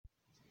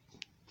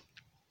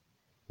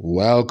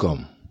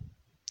Welcome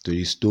to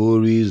the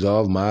stories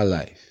of my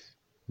life,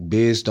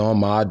 based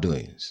on my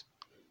doings,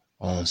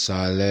 on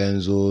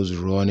Silenzo's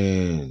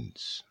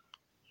runnings.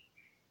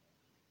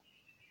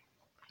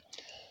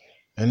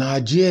 In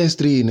our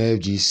GS3 in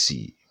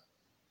FGC,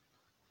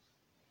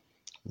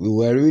 we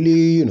were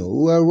really, we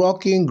were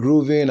rocking,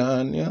 grooving,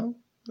 and,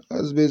 I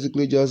was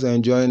basically just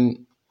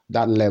enjoying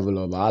that level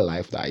of our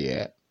life that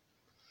year.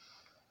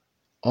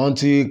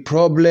 Until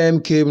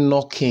problem came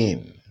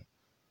knocking.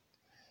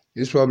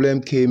 This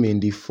problem came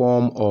in the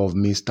form of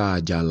Mr.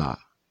 Ajala.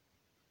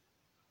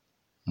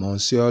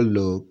 Monsieur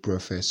le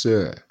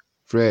Professeur,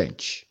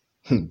 French,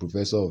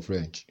 Professor of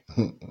French,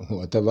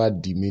 whatever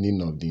the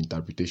meaning of the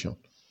interpretation.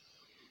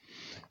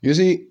 You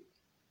see,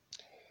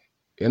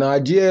 in our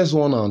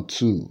GS1 and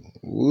 2,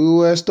 we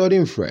were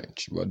studying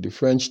French, but the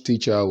French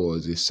teacher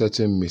was a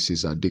certain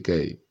Mrs.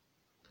 Adike.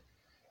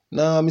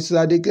 Now,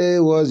 Mrs.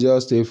 Adike was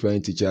just a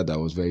French teacher that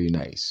was very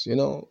nice,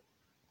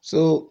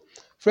 So,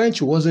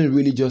 French wasn't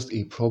really just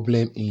a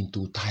problem in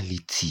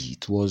totality.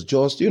 It was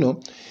just,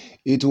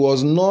 it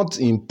was not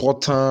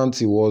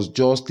important. It was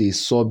just a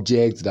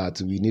subject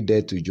that we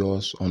needed to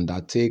just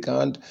undertake.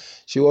 And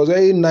she was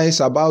very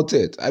nice about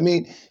it. I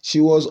mean, she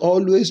was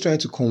always trying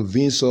to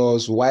convince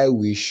us why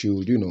we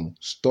should,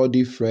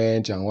 study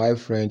French and why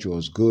French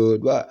was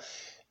good. But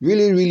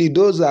really,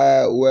 those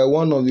were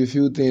one of the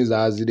few things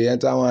that as they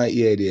enter one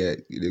ear, they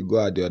go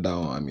out the other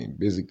one. I mean,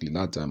 basically,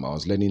 that time I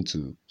was learning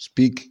to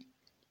speak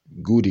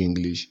good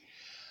English,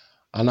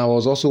 and I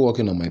was also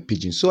working on my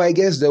pidgin. So I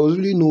guess there was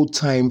really no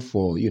time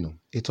for,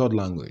 a third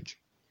language.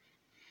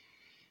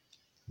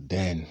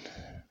 Then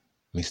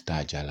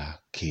Mr. Ajala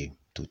came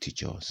to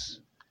teach us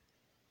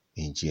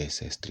in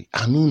GSS3.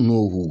 I don't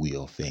know who we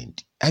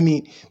offend. I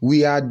mean,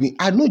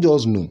 I don't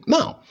just know.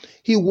 Now,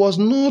 he was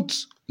not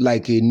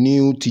like a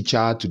new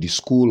teacher to the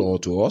school or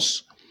to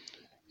us.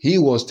 He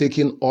was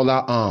taking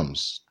other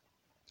arms.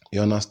 You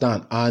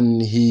understand?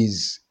 And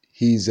his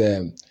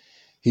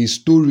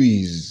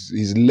stories,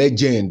 his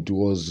legend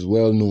was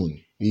well known.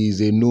 He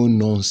is a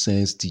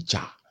no-nonsense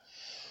teacher.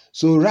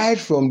 So right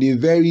from the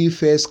very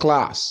first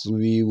class,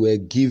 we were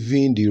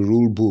given the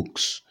rule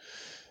books.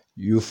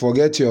 You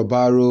forget your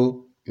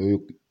barrow,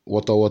 you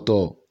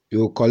water,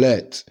 you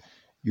collect.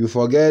 You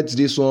forget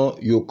this one,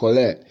 you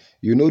collect.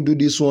 You do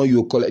this one,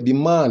 you collect. The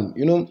man,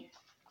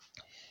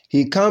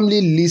 he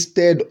calmly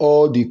listed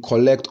all the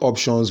collect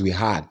options we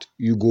had.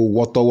 You go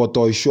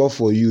water, sure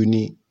for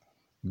uni,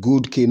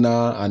 good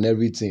kena and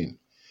everything.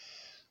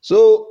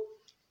 So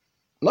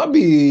not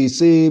be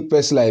say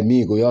person like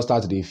me go just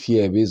start to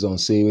fear based on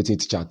say wetin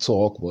teacher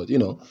talk, but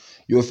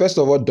you first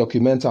of all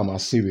document am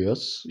as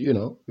serious.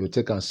 You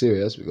take am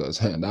serious because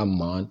that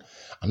man,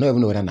 I don't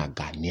even know whether na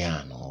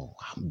Ghanaian or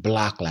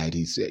black like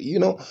this.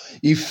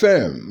 He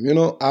firm.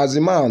 As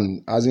a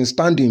man, as in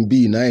standing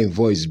B, now in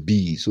voice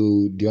B.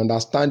 So the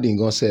understanding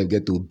gonna self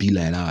get to be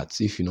like that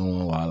if you know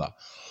one wahala.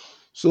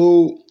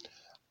 So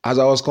as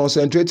I was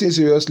concentrating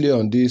seriously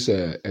on this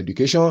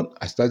education,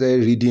 I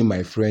started reading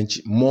my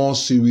French more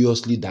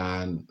seriously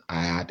than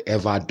I had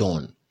ever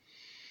done.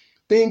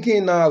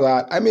 Thinking now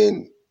that,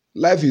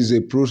 life is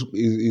a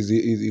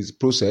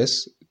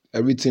process.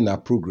 Everything a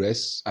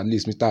progress. At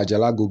least Mr.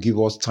 Ajala go give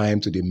us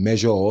time to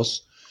measure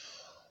us.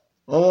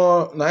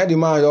 Now the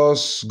man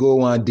just go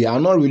one day.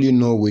 I don't really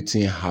know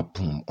wetin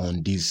happen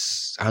on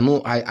this. I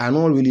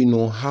don't really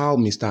know how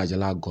Mr.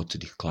 Ajala got to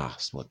the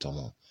class, but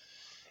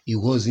it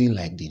wasn't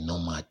like the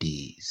normal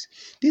days.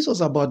 This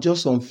was about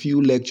just some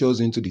few lectures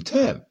into the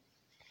term.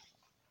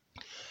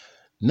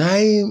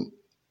 9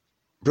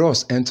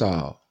 bros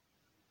enter.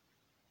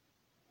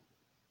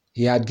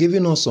 He had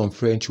given us some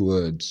French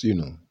words,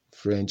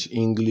 French,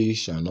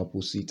 English, and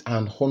opposite.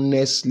 And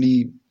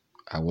honestly,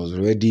 I was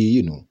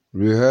already,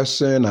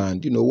 rehearsing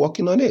and,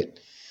 working on it.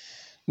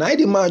 Now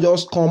the man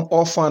just come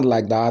offhand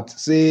like that,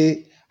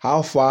 say,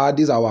 how far,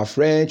 this is our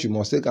French, you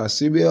must take us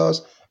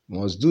serious, you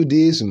must do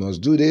this, you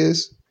must do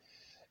this.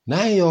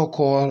 Now you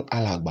call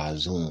Alagba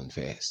zone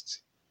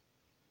first.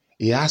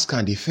 He asked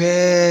the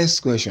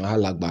first question,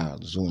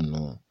 Alagba zone,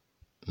 no.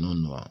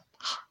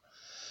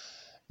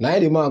 Now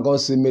the man gonna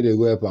say me they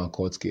go up and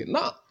cut cake.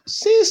 Now,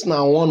 since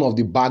now one of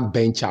the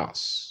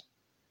backbenchers,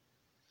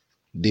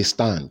 they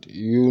stand,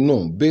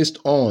 based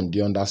on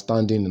the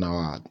understanding in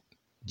our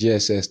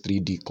GSS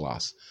 3D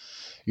class,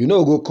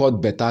 go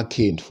cut better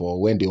cane for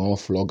when they want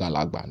flog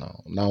Alagba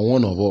now. Now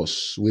one of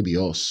us will be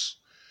us.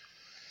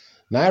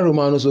 Now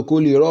Romano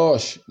Sokoli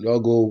rush, you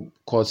go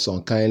cut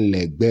some kind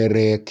like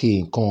bere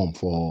king come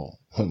for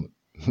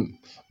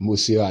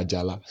Monsieur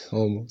Ajala,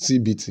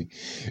 CBT.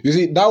 You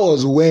see, that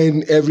was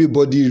when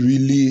everybody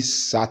really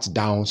sat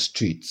down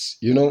straight.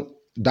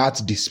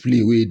 That display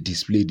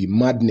the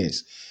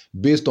madness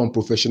based on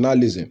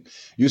professionalism.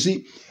 You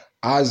see,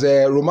 as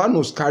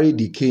Romanos carried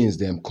the canes,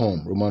 them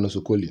come, Romano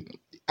Sokoli.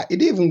 I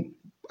didn't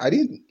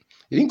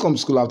come to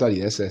school after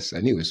the SS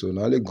anyway, so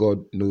now only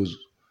God knows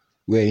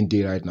where in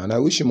day right now, and I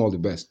wish him all the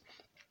best.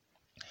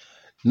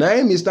 Now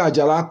Mr.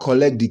 Ajala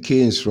collect the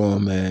canes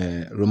from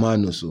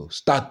Romanus, so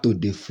start to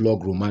dey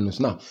flog Romanus.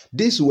 Now,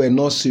 these were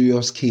not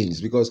serious canes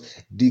because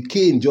the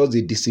cane just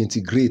dey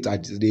disintegrate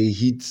as they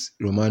hit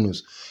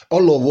Romanus.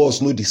 All of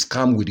us know the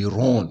scam with the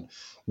run.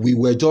 We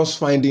were just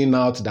finding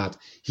out that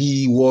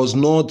he was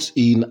not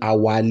in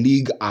our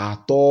league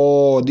at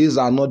all. These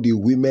are not the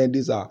women.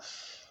 These are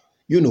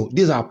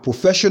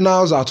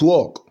professionals at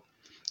work.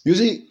 You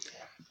see,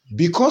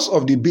 because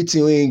of the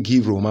beating we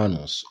give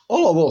Romanus,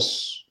 all of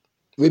us,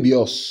 we be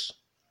us,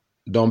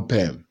 don't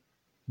perm.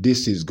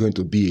 This is going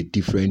to be a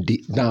different day.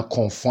 Now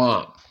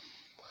confirm.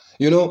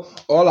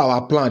 All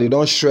our plan, they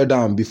don't shred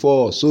them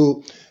before.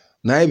 So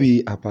now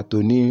be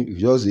apatoni,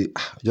 just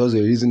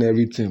a reason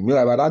everything.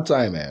 By that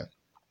time,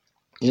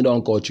 you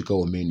don't call Chika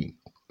Omeni.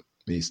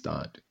 May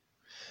stand.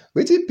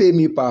 Wait till pay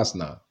me pass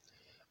now.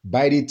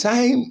 By the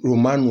time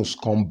Romanus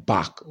come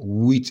back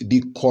with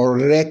the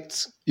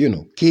correct,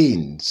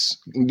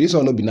 canes, this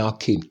one will be now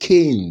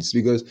canes,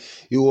 because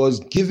he was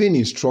giving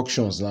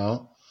instructions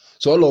now.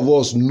 So all of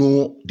us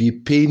know the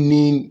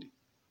paining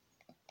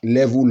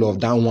level of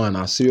that one,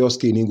 a serious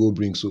caning go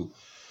bring. So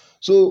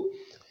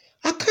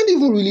I can't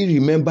even really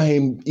remember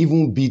him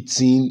even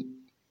beating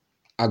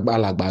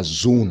Agbalagba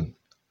zone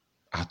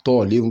at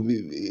all.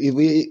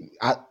 It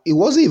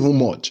wasn't even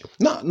much.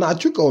 Now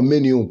trick or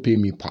many won't pay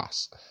me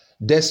pass.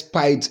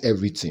 Despite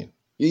everything,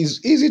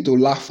 it's easy to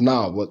laugh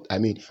now, but I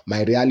mean,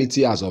 my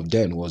reality as of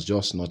then was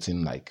just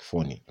nothing like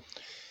funny.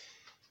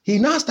 He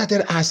now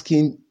started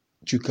asking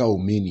Chuka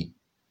Omeni,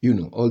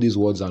 all these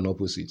words and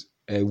opposites,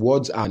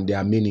 words and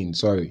their meaning.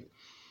 Sorry.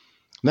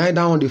 Now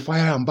down the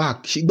fire and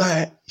back,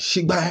 shigbai,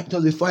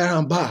 just the fire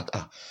and back.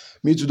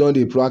 Me too don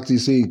dey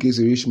practice say in case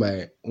it reach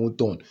my own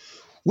turn.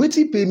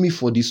 Wetin pay me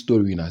for this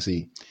story? I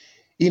say,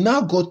 he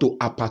now got to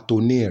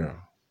Apatonera.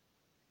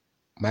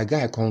 My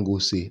guy can't go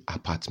say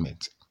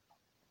apartment.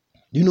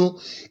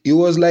 It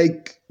was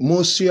like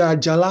Monsieur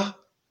Ajala,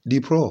 the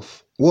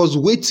prof, was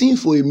waiting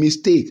for a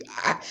mistake.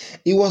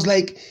 It was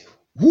like,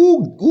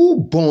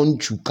 who born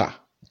Chuka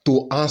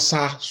to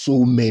answer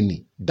so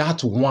many?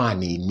 That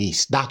one he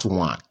missed. That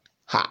one.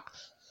 Ha.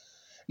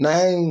 Now,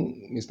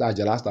 Mr.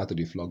 Ajala started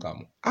the flog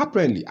him.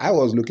 Apparently, I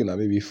was looking at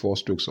maybe 4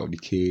 strokes of the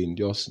cane,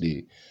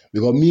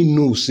 because me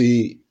know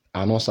say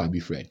I not sabi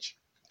French.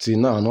 Till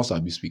now, I not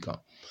sabi speaker.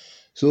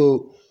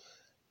 So,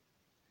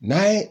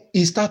 now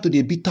he started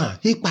to beat him.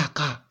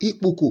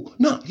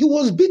 Now he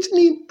was beating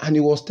him and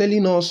he was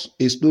telling us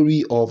a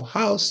story of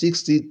how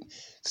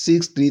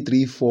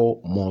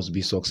 6334 must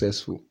be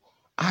successful.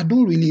 I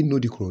don't really know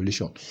the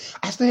correlation.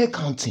 I started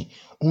counting.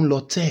 On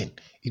lot 10,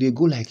 it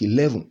go like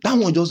 11. That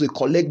one just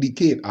collect the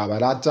cane. By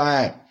that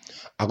time,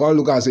 I gotta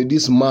look and say,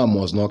 this man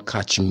must not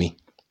catch me.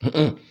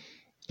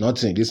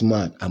 Nothing. This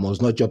man, I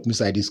must not jump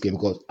inside this game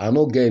because I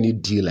don't get any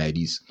deal like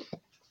this.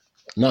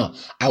 Now,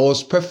 I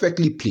was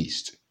perfectly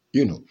pleased.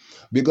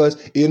 Because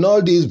in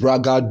all these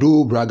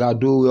bragado,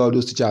 all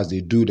those teachers they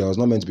do, there was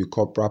not meant to be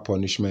corporal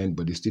punishment,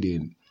 but they still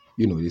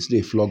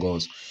flog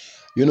us.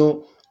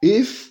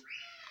 If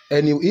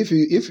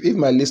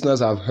my listeners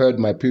have heard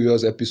my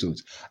previous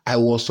episodes, I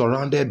was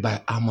surrounded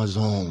by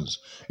Amazons.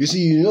 You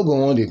see, you're not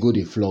going to go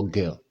the flog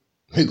girl.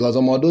 Because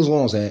some of those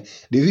ones, they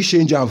will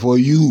change them for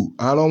you.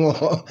 I don't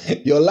know,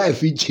 your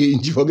life will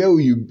change. Forget who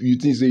you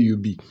think say you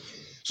be.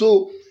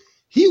 So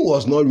he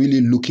was not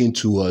really looking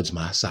towards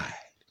my side.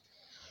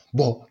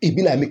 But it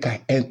be like make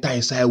I enter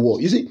inside war.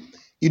 You see,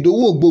 it don't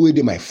walk go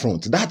with my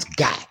front. That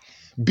guy,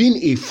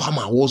 being a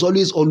farmer, was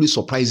always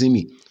surprising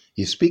me.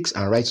 He speaks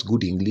and writes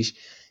good English.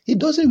 He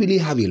doesn't really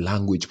have a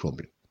language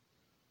problem.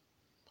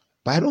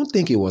 But I don't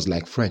think it was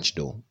like French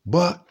though.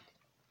 But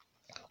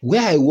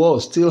where I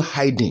was still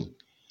hiding,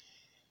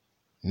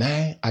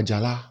 now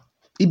Ajala,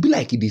 it be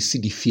like he dey see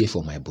the fear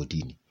for my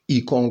body.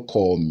 He can't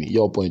call me.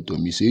 Your point to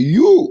me say,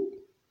 you.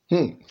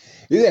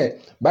 Yeah.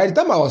 By the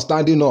time I was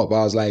standing up,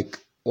 I was like,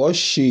 what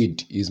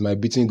shade is my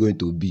beating going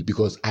to be?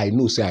 Because I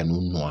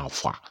don't know how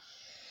far.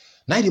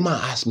 Now the man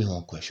asked me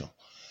one question.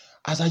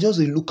 As I just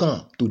look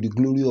to the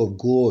glory of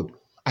God,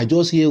 I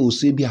just hear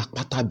Osebi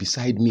Akpata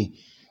beside me.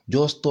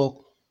 Just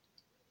talk,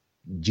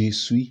 Je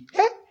suis.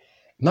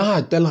 Now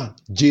I tell him,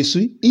 Je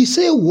suis. He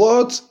say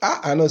what?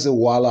 I don't say,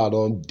 voila, I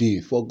don't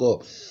do. For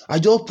God. I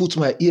just put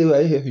my ear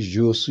right here,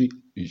 Je suis.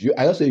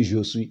 I just say,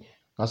 Je suis.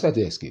 I start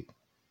to escape.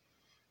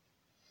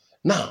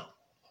 Now,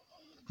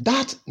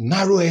 that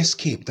narrow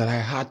escape that I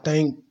had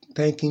thanking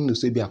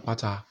Osebi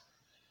Akpata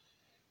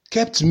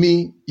kept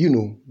me,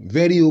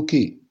 very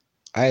okay.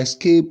 I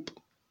escaped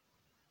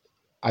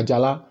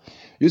Ajala.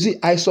 You see,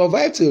 I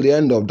survived till the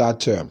end of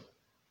that term.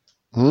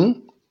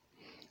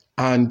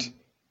 And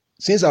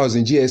since I was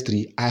in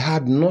GS3, I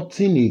had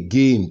nothing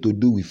again to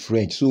do with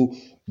French. So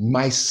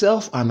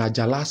myself and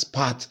Ajala's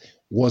path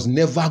was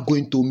never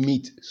going to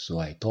meet. So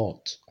I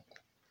thought.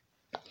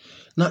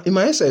 Now, in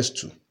my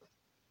SS2,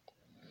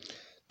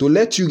 to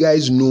let you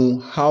guys know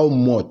how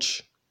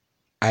much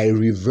I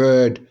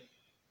revered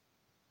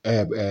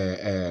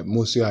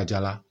Monsieur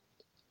Ajala,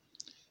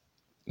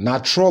 na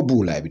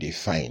trouble I be dey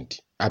find.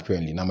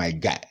 Apparently, now my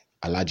guy,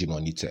 Alhaji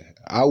Monite.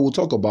 I will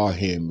talk about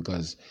him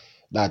because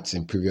That's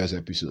in previous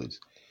episodes.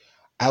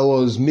 I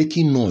was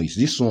making noise.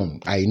 This one,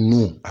 I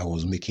know I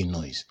was making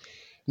noise.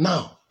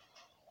 Now,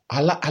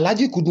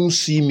 Alaji couldn't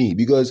see me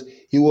because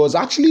he was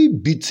actually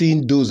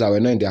beating those that were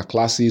not in their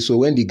classes. So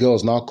when the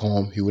girls now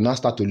come, he will now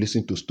start to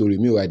listen to story.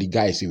 Meanwhile, the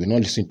guys, he will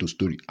not listen to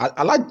story.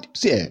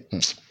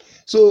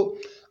 So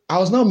I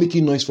was now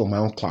making noise from my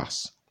own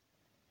class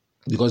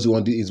because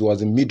it was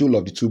the middle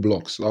of the two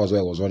blocks. That was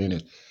where I was running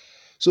it.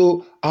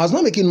 So I was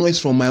now making noise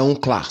from my own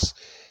class.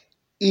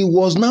 It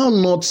was now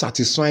not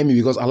satisfying me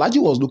because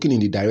Alaji was looking in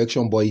the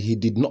direction, but he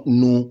did not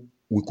know,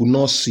 we could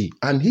not see.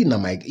 And him na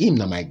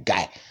my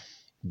guy.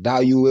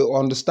 That you will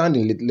understand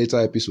in later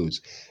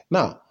episodes.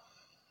 Now,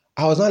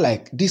 I was not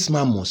like, this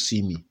man must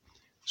see me.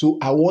 So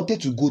I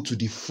wanted to go to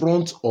the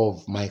front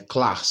of my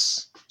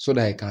class so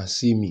that he can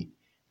see me.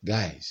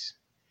 Guys,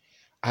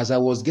 as I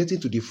was getting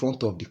to the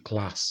front of the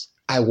class,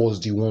 I was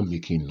the one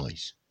making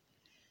noise.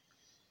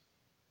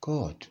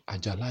 God,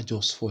 Ajala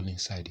just fall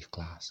inside the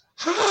class.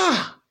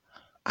 Ha!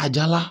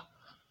 Ajala.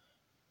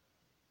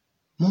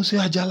 Monsieur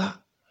Ajala.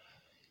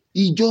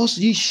 He just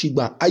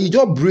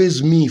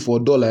braised me for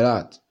a dollar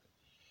like that.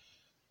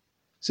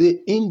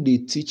 Say, in they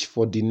teach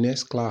for the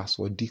next class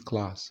or the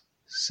class.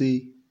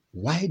 Say,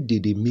 why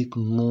did they make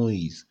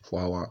noise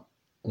for our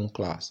own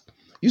class?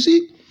 You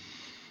see,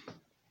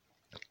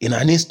 in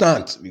an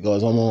instant,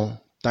 because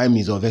time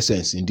is of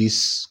essence in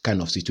these kind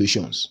of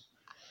situations,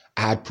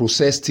 I had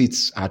processed it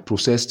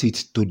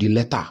to the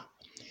letter.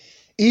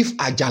 If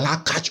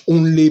Ajala catch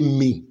only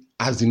me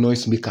as the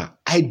noise maker,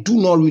 I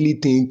do not really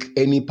think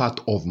any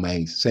part of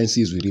my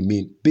senses will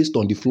remain based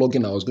on the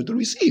flogging I was going to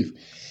receive.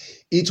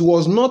 It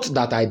was not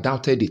that I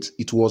doubted it.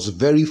 It was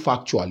very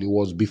factual. It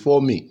was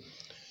before me.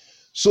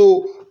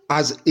 So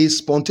as a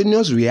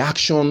spontaneous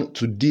reaction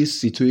to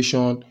this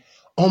situation,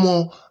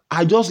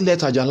 I just let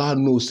Ajala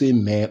know, say,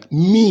 man,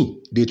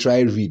 me, they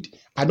try read.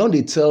 I don't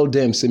they tell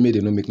them, say, me, they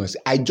don't make noise.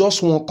 I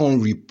just want to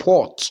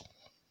report.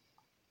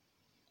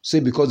 Say,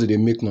 because they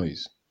make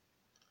noise.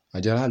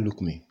 Ajala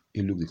look me.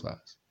 He look the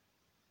class.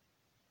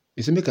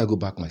 He said, make I go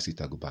back my seat.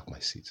 I go back my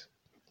seat.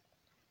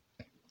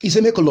 He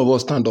said, make all of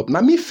us stand up.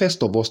 Now, me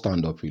first of all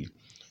stand up, really.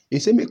 He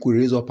said, make we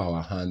raise up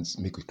our hands,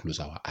 make we close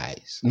our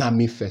eyes. Now,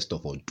 me first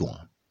of all do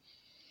them.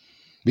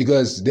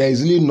 Because there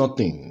is really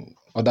nothing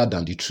other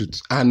than the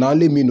truth. And now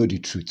let me know the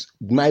truth.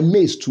 My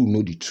mates too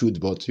know the truth,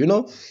 but,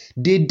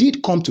 they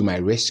did come to my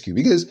rescue.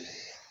 Because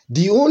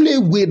the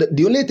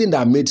only thing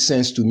that made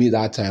sense to me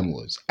that time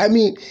was,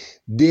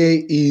 there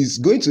is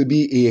going to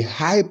be a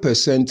high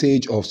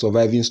percentage of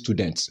surviving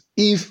students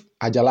if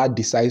Ajala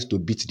decides to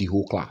beat the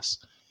whole class.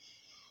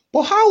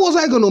 But how was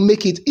I going to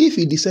make it if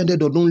he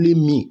descended on only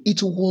me?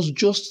 It was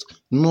just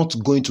not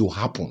going to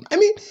happen. I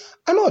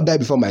know I'll die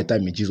before my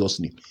time in Jesus'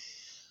 name.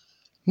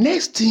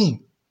 Next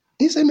thing,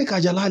 he said, make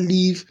Ajala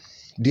leave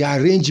the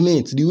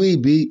arrangement, the way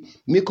it be,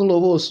 make all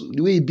of us,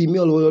 the way it be, me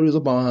all of us raise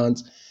up our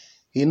hands.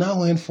 He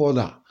now went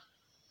further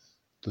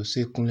to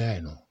say,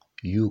 Kunle,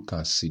 you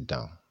can sit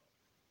down.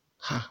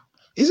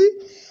 You see,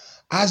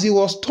 as he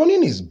was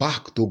turning his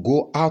back to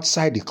go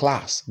outside the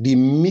class, the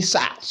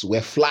missiles were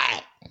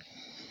flying.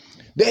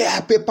 They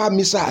are paper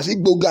missiles,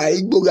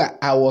 Igboga.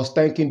 I was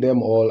thanking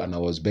them all and I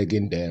was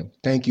begging them,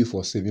 thank you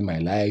for saving my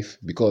life,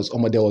 because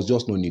there was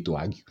just no need to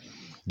argue.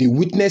 The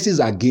witnesses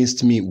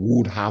against me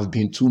would have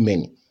been too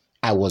many.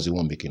 I was the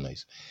one making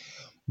noise.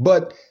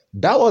 But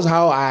that was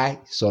how I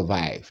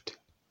survived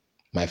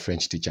my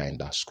French teacher in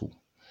that school.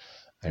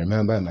 I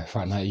remember in my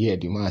final year,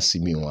 the man see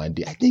me one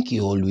day. I think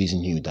he always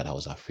knew that I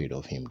was afraid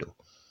of him though.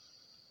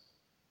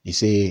 He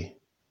say,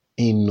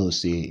 he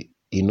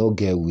no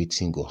get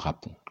wetin go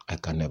happen. I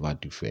can never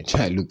do French.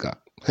 I look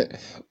up.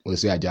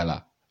 Monsieur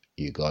Ajala,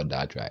 you got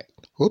that right.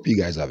 Hope you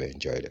guys have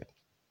enjoyed it.